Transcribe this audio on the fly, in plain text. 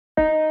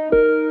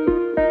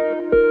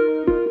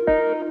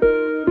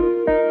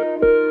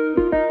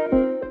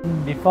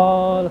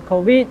before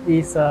COVID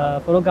is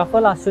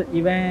photographer lah, shoot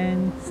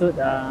event,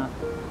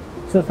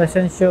 shoot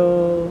fashion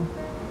show,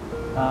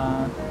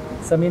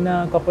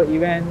 seminar, corporate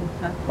event,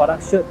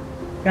 product shoot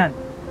kan.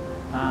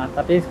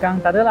 Tapi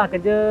sekarang tak ada lah,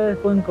 kerja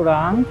pun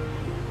kurang,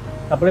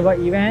 tak boleh buat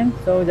event,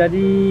 so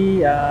jadi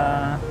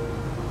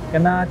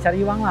kena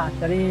cari wang lah,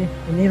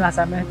 inilah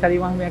saya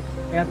cari wang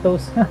punya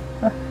tools.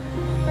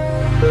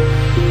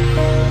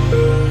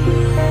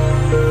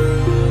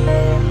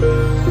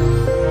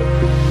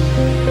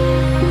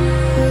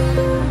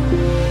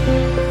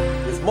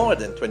 With more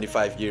than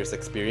 25 years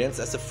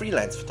experience as a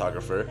freelance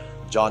photographer,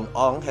 John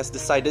Ong has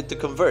decided to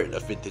convert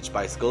a vintage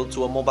bicycle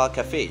to a mobile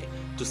cafe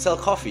to sell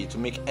coffee to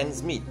make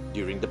ends meet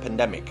during the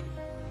pandemic.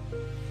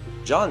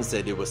 John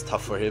said it was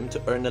tough for him to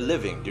earn a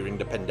living during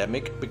the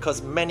pandemic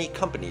because many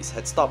companies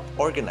had stopped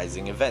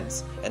organizing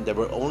events and there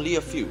were only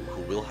a few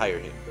who will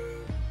hire him.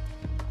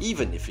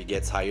 Even if he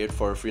gets hired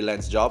for a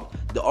freelance job,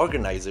 the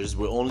organisers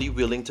were only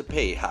willing to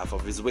pay half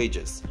of his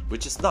wages,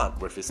 which is not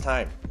worth his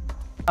time.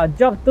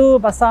 Job tu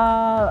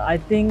pasal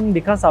I think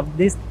because of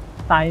this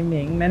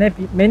timing,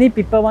 many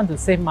people want to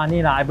save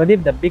money lah. I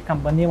believe the big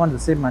company want to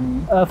save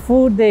money. A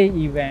full day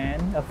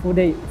event,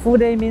 full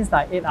day means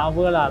like 8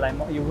 hours lah. Like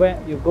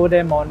you go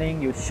there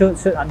morning, you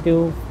shoot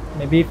until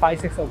maybe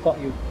 5-6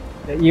 o'clock.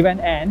 The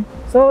event end.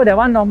 So that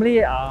one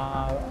normally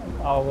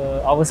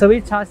our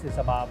service charge is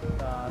about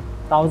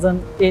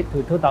 1,800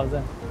 to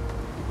 2,000.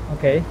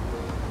 Okay.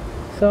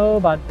 So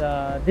but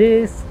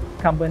this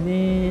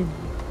company,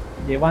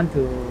 they want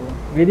to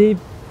really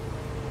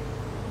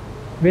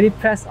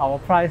press our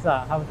price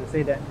lah. How to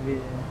say that?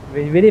 We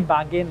really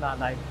bargain lah.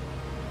 Like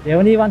they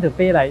only want to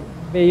pay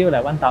you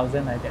like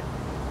 1,000 like that,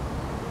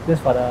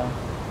 just for the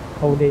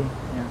whole day.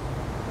 Yeah.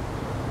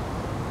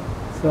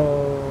 So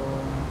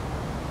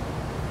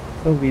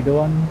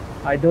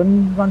I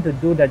don't want to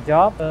do the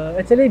job.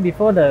 Actually,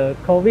 before the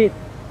COVID,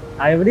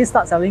 I already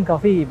start selling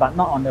coffee, but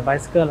not on the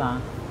bicycle lah.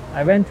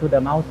 I went to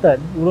the mountain,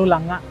 Ulu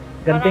Langat,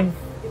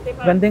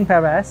 Genting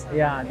Paris.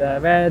 Yeah,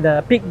 where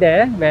the peak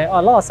there, where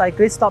a lot of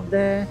cyclists stop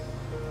there,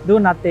 do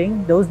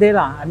nothing. Those days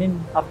lah. I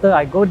mean, after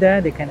I go there,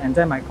 they can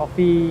enjoy my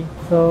coffee.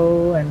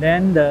 So and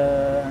then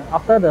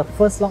after the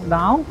first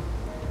lockdown,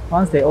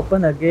 once they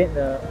open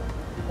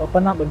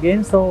up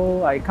again,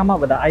 so I come up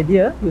with the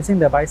idea using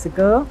the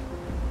bicycle,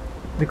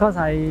 because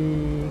I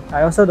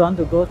also don't want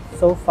to go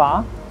so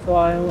far. So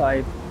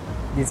I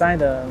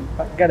designed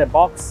get a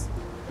box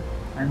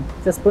and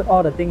just put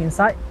all the thing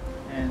inside,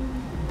 and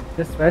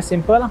just very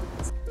simple lah.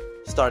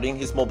 Starting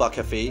his mobile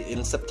cafe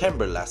in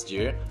September last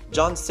year,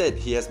 John said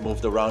he has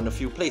moved around a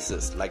few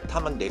places like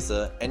Taman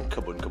Desa and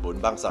Kebun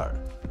Bangsar.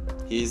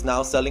 He is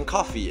now selling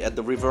coffee at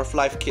the River of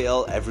Life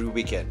KL every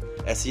weekend,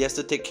 as he has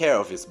to take care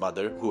of his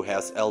mother who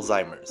has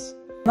Alzheimer's.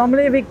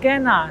 Normally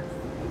weekend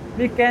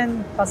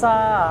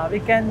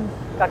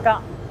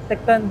kakak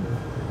take turn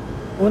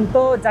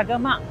untuk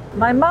jaga mak.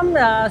 My mom,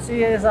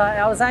 she is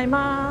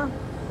Alzheimer's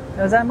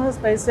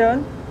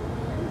patient,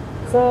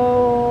 so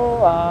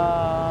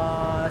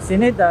she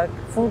need the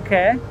full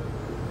care.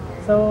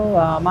 So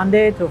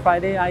Monday to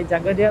Friday I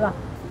jaga dia lah.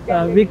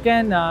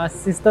 Weekend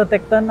sister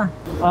take turn lah.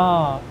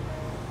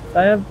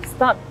 Saya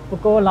start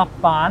pukul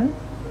 8.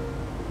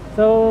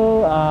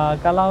 So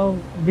kalau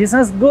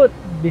business good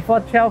before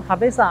 12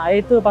 habis lah.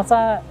 Itu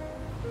pasal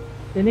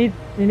ini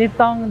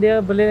tong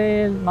dia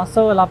boleh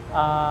masuk 8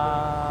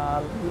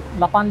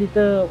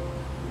 liter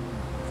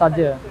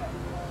saja.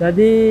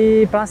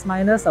 Jadi plus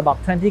minus about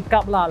 20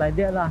 cup lah, like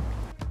that lah.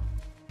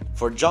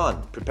 For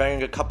John,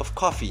 preparing a cup of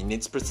coffee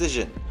needs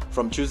precision,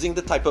 from choosing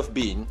the type of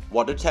bean,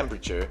 water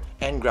temperature,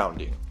 and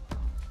grounding.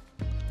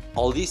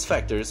 All these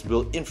factors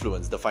will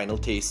influence the final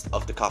taste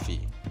of the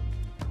coffee.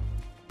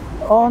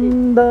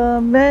 On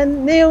the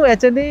menu,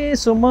 actually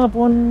semua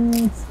pun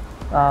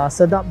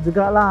sedap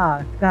juga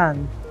lah kan.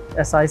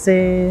 As I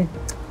say,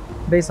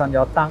 based on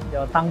your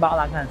tongue bak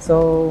lah kan.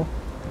 So,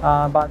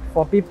 but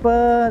for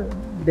people,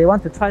 they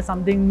want to try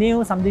something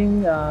new,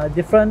 something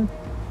different.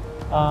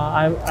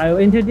 I will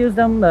introduce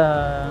them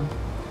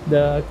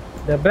the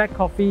black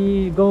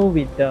coffee go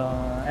with the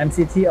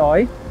MCT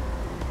oil.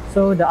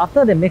 So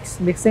after the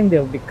mixing, they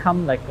will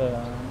become like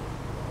a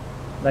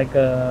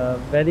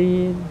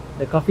very,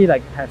 the coffee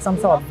like have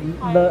some sort of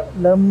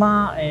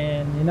lemak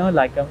and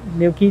like a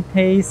milky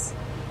taste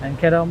and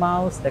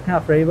caramels, that kind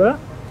of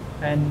flavor.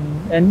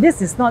 And this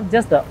is not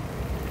just the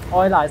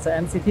oil, it's a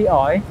MCT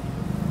oil,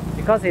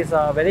 because it's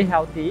very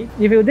healthy.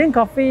 If you drink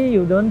coffee,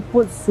 you don't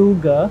put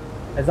sugar.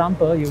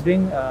 Example, you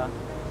drink a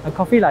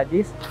coffee like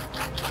this,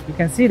 you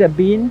can see the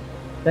bean,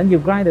 then you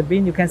grind the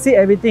bean, you can see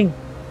everything.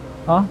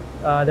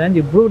 Then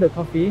you brew the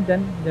coffee,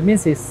 then that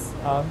means it's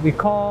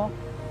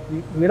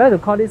we like to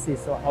call this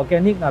is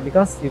organic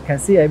because you can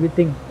see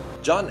everything.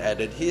 John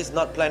added he is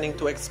not planning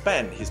to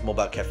expand his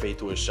mobile cafe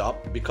to a shop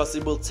because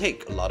it will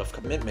take a lot of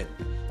commitment.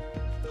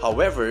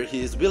 However,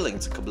 he is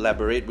willing to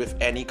collaborate with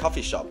any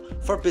coffee shop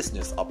for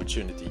business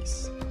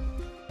opportunities.